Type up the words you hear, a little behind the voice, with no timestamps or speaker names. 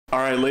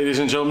Alright, ladies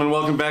and gentlemen,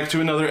 welcome back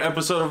to another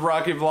episode of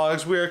Rocket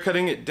Vlogs. We are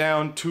cutting it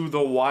down to the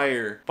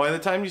wire. By the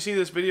time you see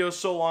this video,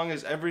 so long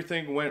as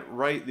everything went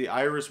right, the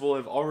Iris will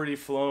have already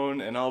flown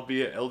and I'll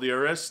be at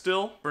LDRS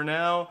still. For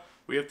now,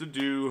 we have to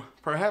do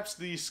perhaps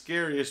the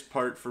scariest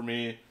part for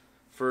me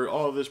for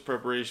all of this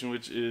preparation,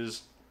 which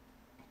is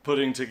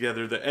putting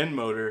together the end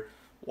motor.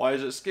 Why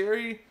is it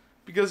scary?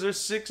 Because there's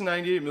 6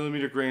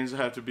 98mm grains that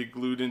have to be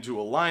glued into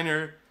a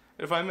liner.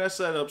 If I mess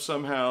that up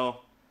somehow,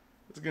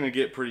 it's gonna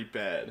get pretty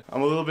bad.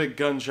 I'm a little bit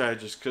gun shy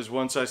just because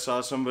once I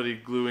saw somebody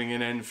gluing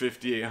an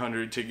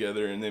N2800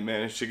 together and they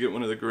managed to get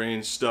one of the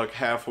grains stuck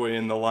halfway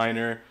in the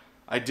liner.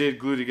 I did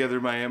glue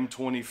together my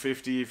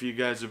M2020. If you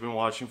guys have been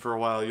watching for a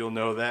while, you'll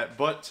know that.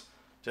 But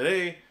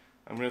today,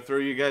 I'm gonna throw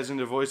you guys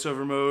into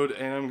voiceover mode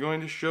and I'm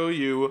going to show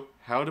you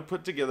how to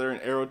put together an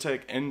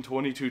Aerotech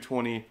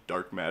N2220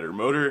 dark matter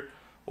motor,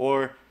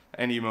 or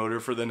any motor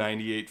for the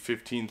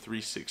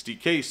 9815-360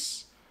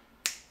 case.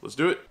 Let's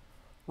do it.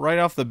 Right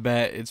off the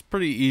bat, it's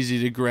pretty easy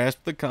to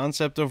grasp the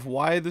concept of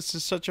why this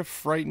is such a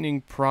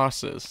frightening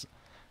process.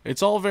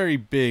 It's all very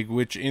big,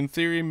 which in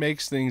theory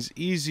makes things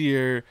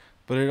easier,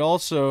 but it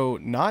also,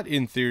 not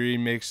in theory,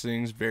 makes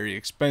things very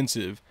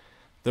expensive.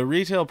 The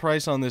retail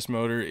price on this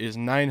motor is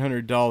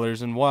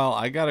 $900, and while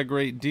I got a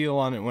great deal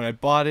on it when I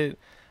bought it,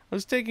 I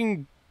was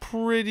taking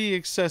pretty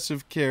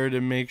excessive care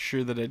to make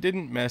sure that I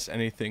didn't mess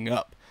anything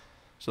up.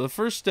 So the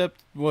first step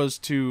was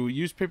to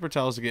use paper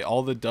towels to get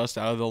all the dust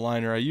out of the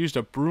liner. I used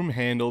a broom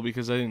handle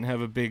because I didn't have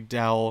a big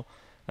dowel.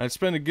 I'd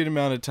spent a good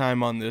amount of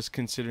time on this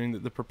considering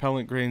that the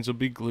propellant grains will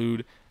be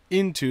glued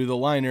into the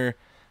liner.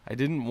 I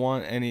didn't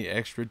want any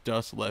extra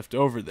dust left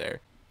over there.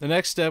 The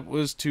next step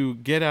was to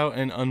get out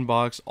and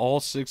unbox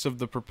all 6 of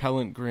the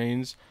propellant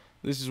grains.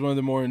 This is one of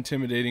the more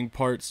intimidating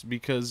parts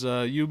because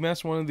you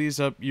mess one of these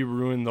up, you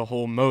ruin the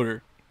whole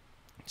motor.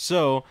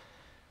 So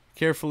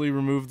carefully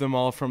remove them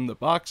all from the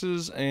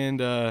boxes, and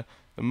the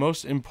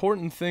most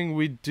important thing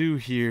we do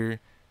here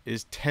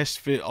is test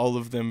fit all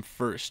of them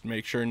first.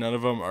 Make sure none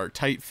of them are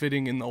tight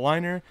fitting in the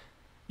liner.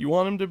 You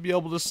want them to be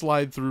able to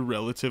slide through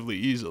relatively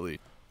easily.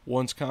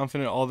 Once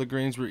confident all the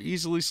grains were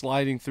easily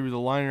sliding through the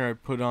liner, I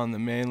put on the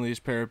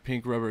manliest pair of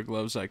pink rubber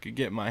gloves I could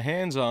get my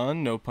hands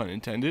on, no pun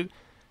intended,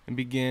 and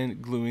began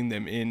gluing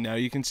them in. Now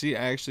you can see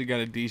I actually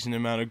got a decent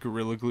amount of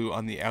Gorilla Glue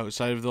on the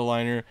outside of the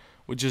liner,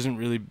 which isn't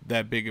really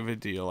that big of a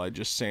deal. I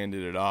just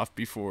sanded it off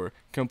before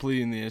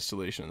completing the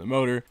installation of the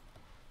motor.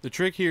 The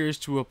trick here is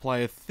to apply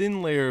a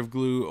thin layer of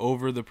glue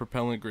over the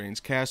propellant grains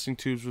casting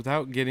tubes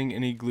without getting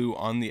any glue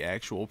on the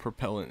actual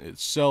propellant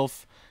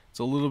itself. It's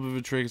a little bit of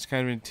a trick. It's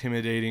kind of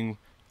intimidating,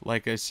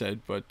 like I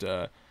said, but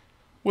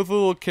with a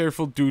little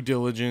careful due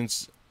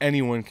diligence,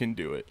 anyone can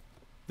do it.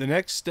 The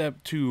next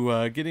step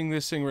to getting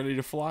this thing ready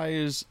to fly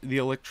is the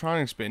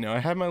electronics bay. Now I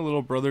had my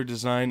little brother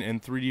design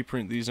and 3D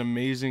print these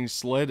amazing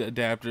sled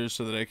adapters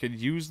so that I could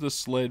use the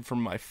sled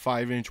from my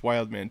 5-inch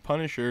Wildman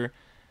Punisher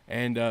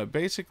and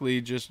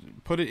basically just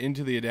put it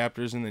into the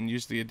adapters and then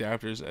use the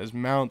adapters as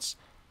mounts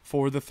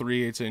for the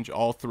 3/8-inch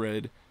all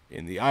thread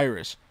in the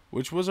Iris,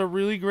 which was a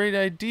really great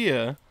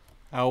idea.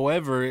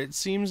 However, it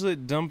seems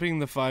that dumping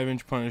the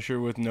 5-inch Punisher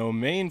with no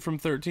main from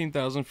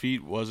 13,000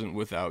 feet wasn't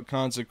without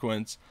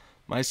consequence.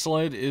 My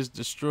sled is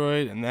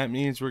destroyed, and that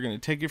means we're going to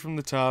take it from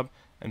the top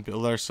and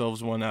build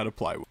ourselves one out of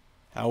plywood.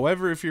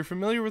 However, if you're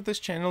familiar with this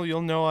channel,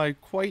 you'll know I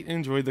quite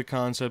enjoy the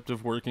concept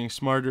of working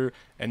smarter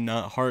and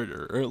not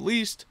harder, or at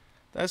least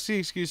that's the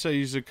excuse I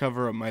use to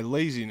cover up my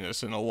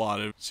laziness in a lot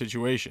of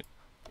situations.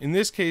 In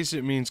this case,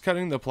 it means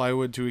cutting the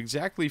plywood to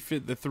exactly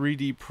fit the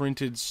 3D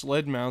printed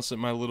sled mounts that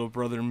my little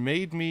brother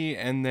made me,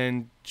 and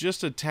then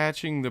just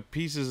attaching the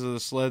pieces of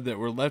the sled that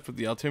were left with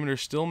the altimeter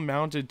still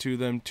mounted to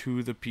them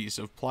to the piece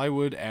of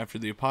plywood after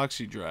the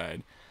epoxy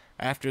dried.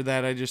 After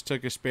that, I just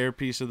took a spare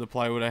piece of the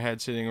plywood I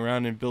had sitting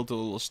around and built a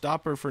little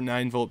stopper for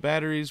 9-volt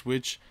batteries,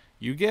 which,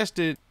 you guessed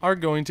it, are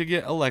going to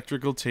get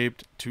electrical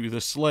taped to the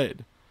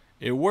sled.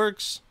 It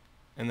works,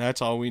 and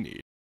that's all we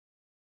need.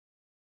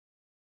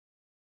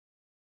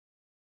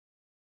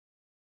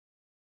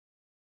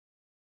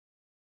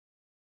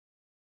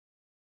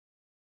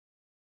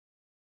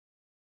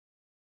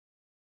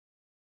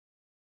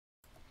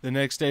 The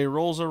next day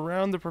rolls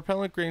around, the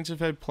propellant grains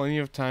have had plenty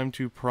of time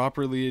to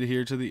properly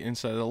adhere to the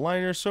inside of the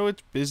liner, so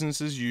it's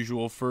business as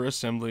usual for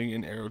assembling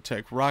an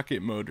Aerotech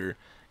rocket motor.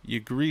 You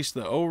grease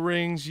the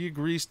O-rings, you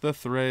grease the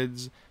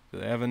threads,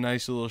 they have a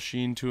nice little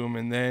sheen to them,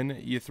 and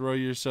then you throw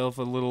yourself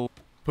a little,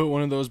 put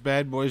one of those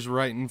bad boys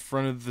right in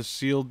front of the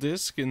seal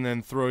disc, and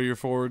then throw your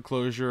forward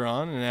closure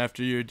on, and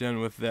after you're done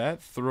with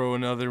that, throw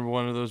another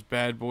one of those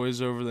bad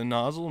boys over the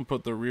nozzle and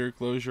put the rear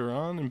closure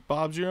on, and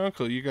Bob's your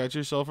uncle, you got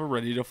yourself a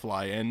ready to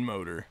fly end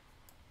motor.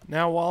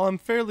 Now, while I'm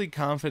fairly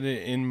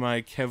confident in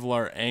my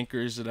Kevlar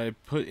anchors that I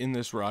put in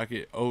this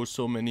rocket oh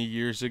so many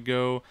years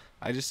ago,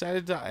 I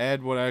decided to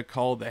add what I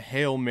call the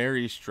Hail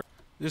Mary strap.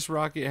 This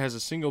rocket has a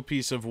single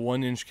piece of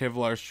 1-inch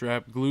Kevlar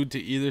strap glued to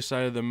either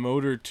side of the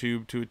motor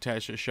tube to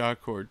attach a shock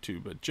cord to,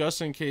 but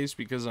just in case,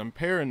 because I'm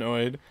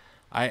paranoid,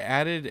 I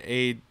added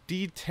a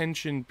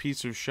detension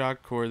piece of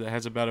shock cord that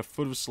has about a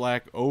foot of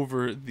slack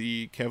over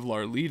the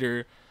Kevlar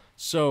leader,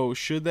 So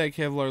should that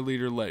Kevlar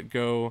leader let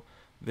go,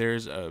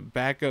 there's a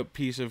backup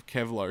piece of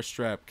Kevlar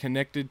strap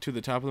connected to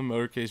the top of the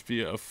motor case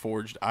via a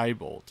forged eye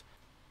bolt.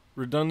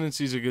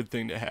 Redundancy is a good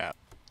thing to have.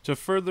 To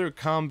further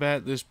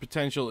combat this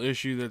potential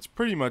issue that's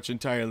pretty much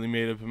entirely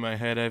made up in my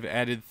head, I've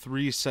added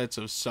 3 sets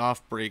of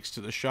soft brakes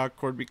to the shock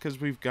cord because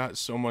we've got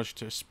so much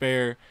to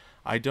spare.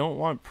 I don't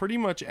want pretty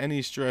much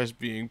any stress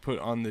being put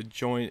on the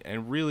joint,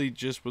 and really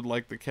just would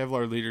like the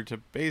Kevlar leader to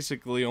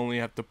basically only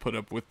have to put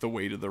up with the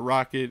weight of the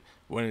rocket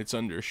when it's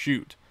under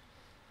shoot.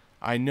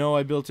 I know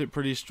I built it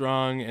pretty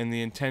strong and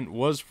the intent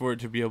was for it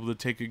to be able to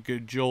take a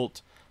good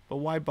jolt, but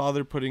why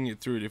bother putting it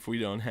through it if we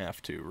don't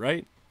have to,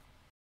 right?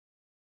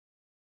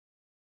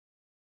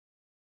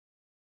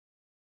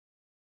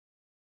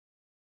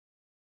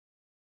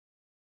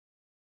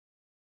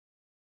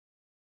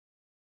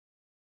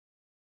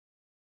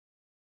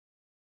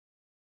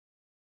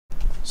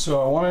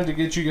 So I wanted to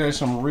get you guys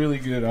some really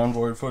good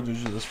onboard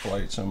footage of this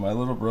flight. So my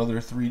little brother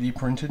 3D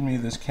printed me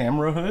this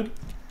camera hood.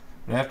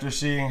 But after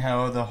seeing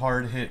how the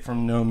hard hit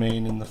from no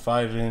main in the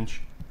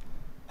 5-inch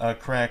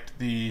cracked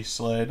the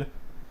sled,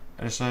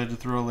 I decided to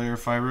throw a layer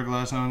of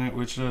fiberglass on it,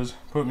 which does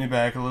put me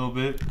back a little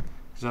bit,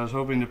 because I was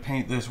hoping to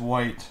paint this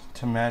white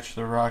to match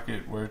the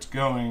rocket where it's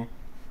going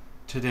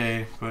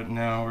today. But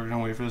now we're going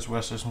to wait for this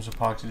West Systems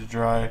epoxy to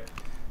dry,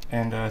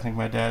 and I think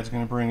my dad's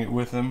going to bring it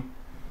with him.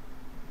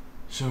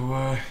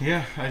 So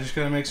yeah, I just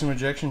gotta make some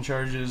ejection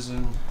charges,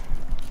 and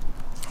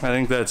I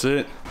think that's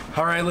it.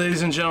 Alright,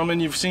 ladies and gentlemen,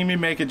 you've seen me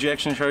make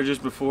ejection charges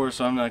before,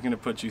 so I'm not gonna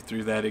put you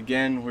through that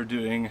again. We're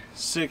doing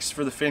 6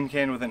 for the fin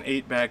can with an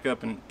 8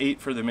 backup, and an 8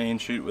 for the main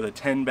chute with a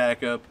 10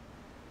 backup.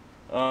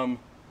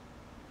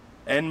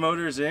 End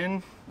motor's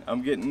in.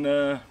 I'm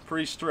getting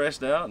pretty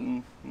stressed out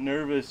and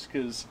nervous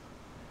because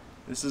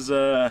this is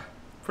a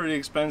pretty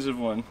expensive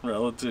one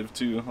relative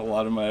to a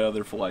lot of my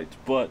other flights,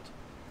 but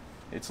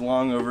it's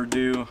long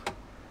overdue.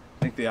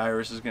 I think the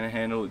Iris is going to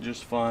handle it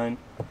just fine.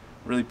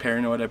 Really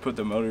paranoid I put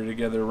the motor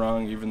together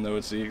wrong, even though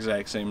it's the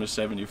exact same as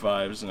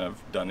 75s and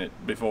I've done it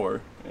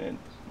before and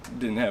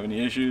didn't have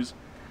any issues.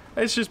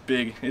 It's just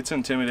big, it's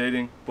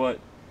intimidating, but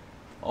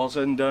all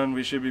said and done,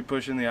 we should be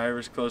pushing the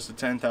Iris close to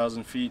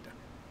 10,000 feet,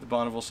 the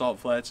Bonneville Salt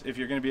Flats. If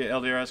you're going to be at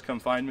LDRS, come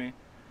find me.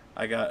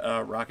 I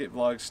got Rocket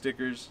Vlog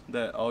stickers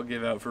that I'll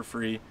give out for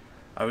free.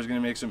 I was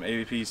going to make some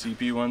AVP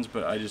CP ones,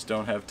 but I just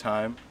don't have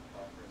time.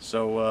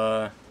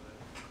 So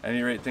at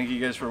any rate, thank you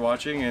guys for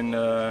watching, and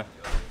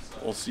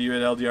we'll see you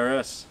at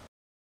LDRS.